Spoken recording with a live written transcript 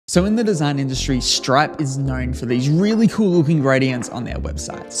So in the design industry, Stripe is known for these really cool looking gradients on their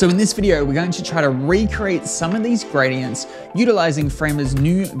website. So in this video, we're going to try to recreate some of these gradients utilizing Framer's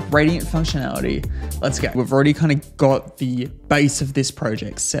new gradient functionality. Let's go. We've already kind of got the base of this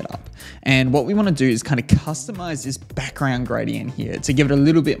project set up. And what we want to do is kind of customize this background gradient here to give it a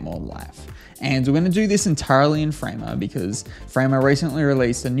little bit more life. And we're going to do this entirely in Framer because Framer recently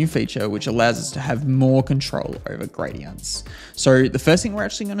released a new feature which allows us to have more control over gradients. So the first thing we're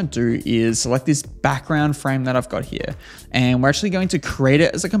actually going to do is select this background frame that I've got here, and we're actually going to create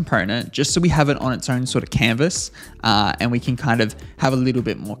it as a component just so we have it on its own sort of canvas and we can kind of have a little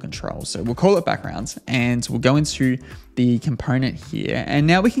bit more control. So we'll call it backgrounds and we'll go into the component here, and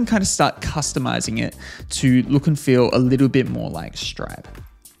now we can kind of start customizing it to look and feel a little bit more like Stripe.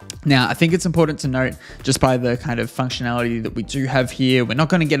 Now, I think it's important to note, just by the kind of functionality that we do have here, we're not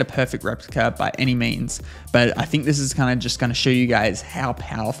going to get a perfect replica by any means, but I think this is kind of just going to show you guys how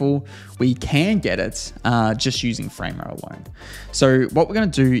powerful we can get it just using Framer alone. So what we're going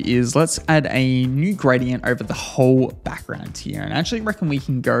to do is let's add a new gradient over the whole background here. And I actually reckon we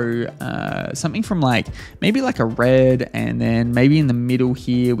can go something from maybe like a red, and then maybe in the middle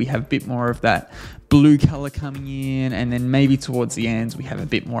here, we have a bit more of that blue color coming in, and then maybe towards the end we have a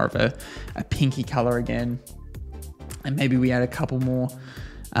bit more of a pinky color again, and maybe we add a couple more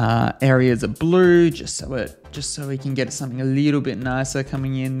areas of blue just so we can get something a little bit nicer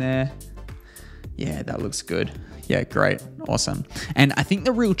coming in there. Yeah, that looks good. Yeah, great, awesome. And I think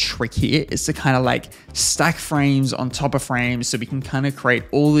the real trick here is to kind of stack frames on top of frames so we can kind of create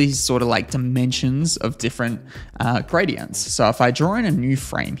all these sort of dimensions of different gradients. So if I draw in a new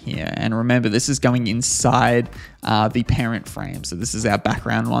frame here, and remember this is going inside the parent frame. So this is our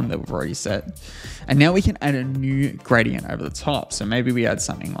background one that we've already set. And now we can add a new gradient over the top. So maybe we add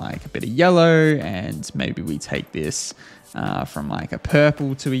something like a bit of yellow, and maybe we take this from a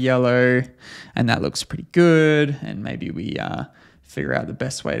purple to a yellow, and that looks pretty good. And maybe we figure out the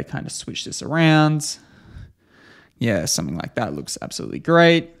best way to kind of switch this around. Yeah, something like that looks absolutely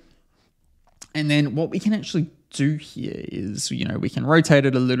great. And then what we can actually do here is, we can rotate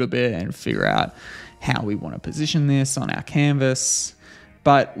it a little bit and figure out how we want to position this on our canvas.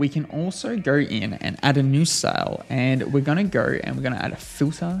 But we can also go in and add a new style, and we're going to go and we're going to add a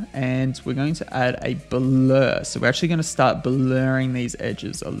filter, and we're going to add a blur. So we're actually going to start blurring these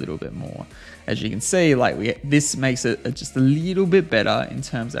edges a little bit more. As you can see, this makes it just a little bit better in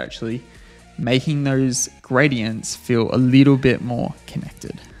terms of actually making those gradients feel a little bit more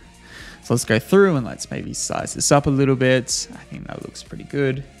connected. So let's go through and let's maybe size this up a little bit. I think that looks pretty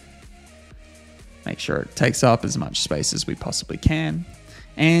good. Make sure it takes up as much space as we possibly can.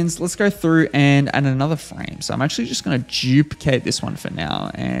 And let's go through and add another frame. So I'm actually just going to duplicate this one for now,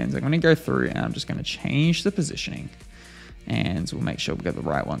 and I'm going to go through and I'm just going to change the positioning, and we'll make sure we got the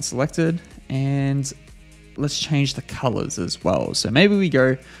right one selected. And let's change the colors as well. So maybe we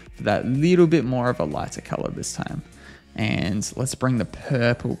go for that little bit more of a lighter color this time, and let's bring the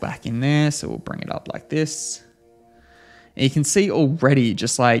purple back in there. So we'll bring it up like this. And you can see already,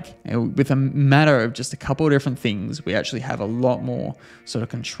 just with a matter of just a couple of different things, we actually have a lot more sort of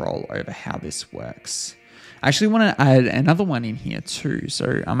control over how this works. I actually want to add another one in here too.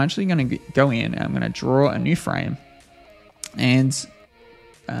 So I'm actually going to go in and I'm going to draw a new frame, and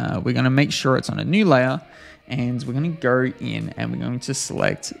we're going to make sure it's on a new layer, and we're going to go in and we're going to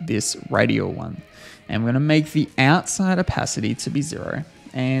select this radial one, and we're going to make the outside opacity to be 0,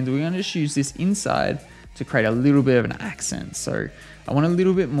 and we're going to just use this inside to create a little bit of an accent. So I want a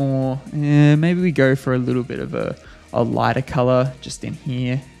little bit more, maybe we go for a little bit of a lighter color just in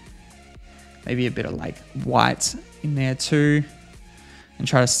here. Maybe a bit of white in there too, and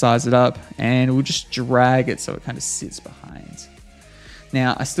try to size it up, and we'll just drag it so it kind of sits behind.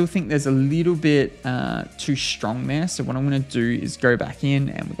 Now, I still think there's a little bit too strong there. So what I'm going to do is go back in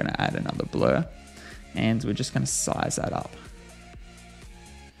and we're going to add another blur, and we're just going to size that up.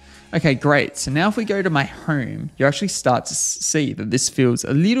 Okay, great. So now if we go to my home, you actually start to see that this feels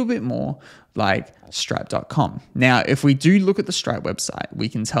a little bit more like Stripe.com. Now, if we do look at the Stripe website, we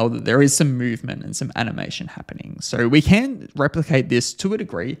can tell that there is some movement and some animation happening. So we can replicate this to a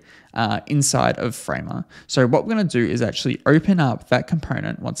degree inside of Framer. So what we're going to do is actually open up that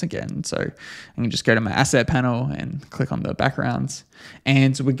component once again. So I can just go to my asset panel and click on the backgrounds,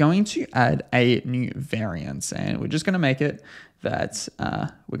 and we're going to add a new variant, and we're just going to make it that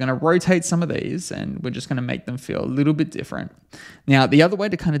we're going to rotate some of these, and we're just going to make them feel a little bit different. Now, the other way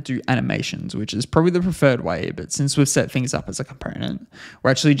to kind of do animation transitions, which is probably the preferred way. But since we've set things up as a component,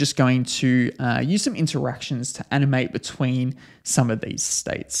 we're actually just going to use some interactions to animate between some of these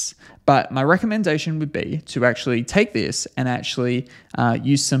states. But my recommendation would be to actually take this and actually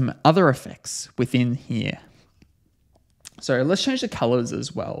use some other effects within here. So let's change the colors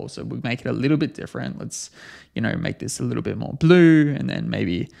as well. So we make it a little bit different. Let's, make this a little bit more blue, and then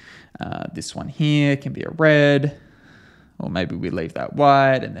maybe this one here can be a red, or maybe we leave that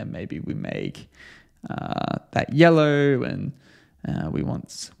white, and then maybe we make that yellow, and we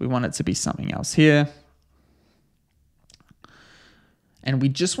want it to be something else here. And we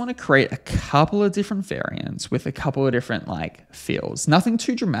just want to create a couple of different variants with a couple of different feels. Nothing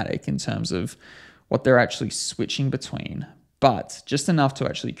too dramatic in terms of what they're actually switching between, but just enough to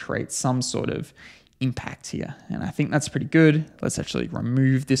actually create some sort of impact here. And I think that's pretty good. Let's actually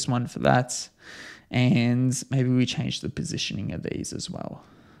remove this one for that. And maybe we change the positioning of these as well.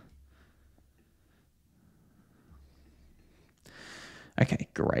 Okay,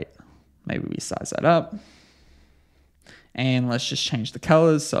 great. Maybe we size that up. And let's just change the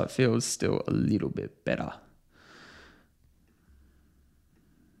colors so it feels still a little bit better.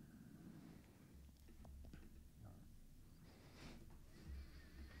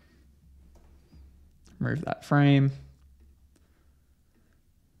 Remove that frame.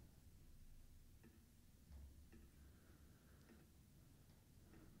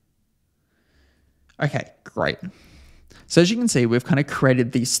 Okay, great. So as you can see, we've kind of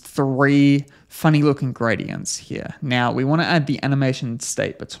created these 3 funny looking gradients here. Now we want to add the animation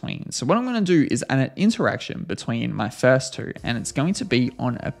state between. So what I'm going to do is add an interaction between my first 2, and it's going to be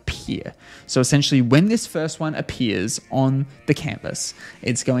on appear. So essentially when this first one appears on the canvas,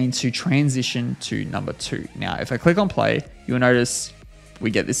 it's going to transition to number 2. Now, if I click on play, you'll notice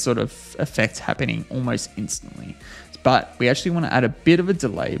we get this sort of effect happening almost instantly. But we actually want to add a bit of a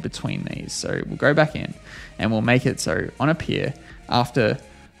delay between these. So we'll go back in and we'll make it so on appear, after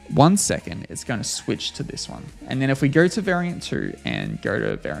 1 second, it's going to switch to this one. And then if we go to variant 2 and go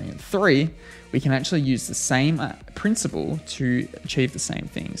to variant 3, we can actually use the same principle to achieve the same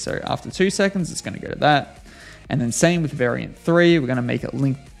thing. So after 2 seconds, it's going to go to that. And then same with variant 3, we're going to make it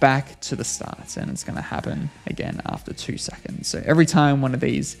link back to the start, and it's going to happen again after 2 seconds. So every time one of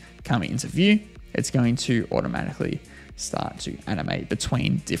these come into view, it's going to automatically start to animate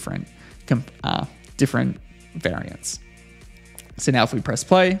between different variants. So now if we press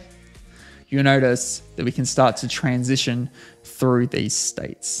play, you'll notice that we can start to transition through these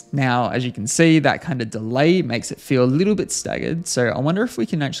states. Now, as you can see, that kind of delay makes it feel a little bit staggered. So I wonder if we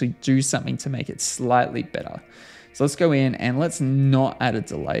can actually do something to make it slightly better. So let's go in and let's not add a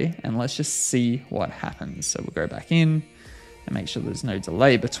delay, and let's just see what happens. So we'll go back in and make sure there's no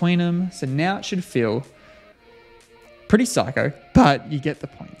delay between them. So now it should feel pretty psycho, but you get the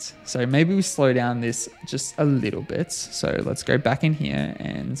point. So maybe we slow down this just a little bit. So let's go back in here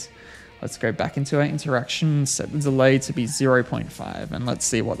and let's go back into our interaction, set the delay to be 0.5, and let's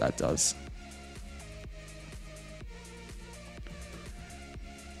see what that does.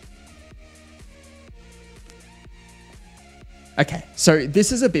 Okay, so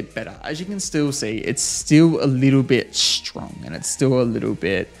this is a bit better. As you can still see, it's still a little bit strong and it's still a little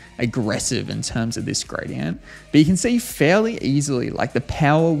bit aggressive in terms of this gradient, but you can see fairly easily the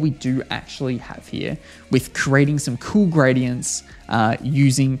power we do actually have here with creating some cool gradients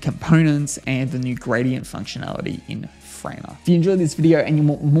using components and the new gradient functionality in Framer. If you enjoyed this video and you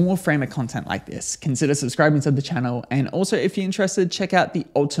want more Framer content like this, consider subscribing to the channel. And also, if you're interested, check out the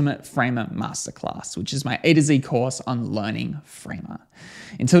Ultimate Framer Masterclass, which is my A to Z course on learning Framer.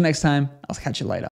 Until next time, I'll catch you later.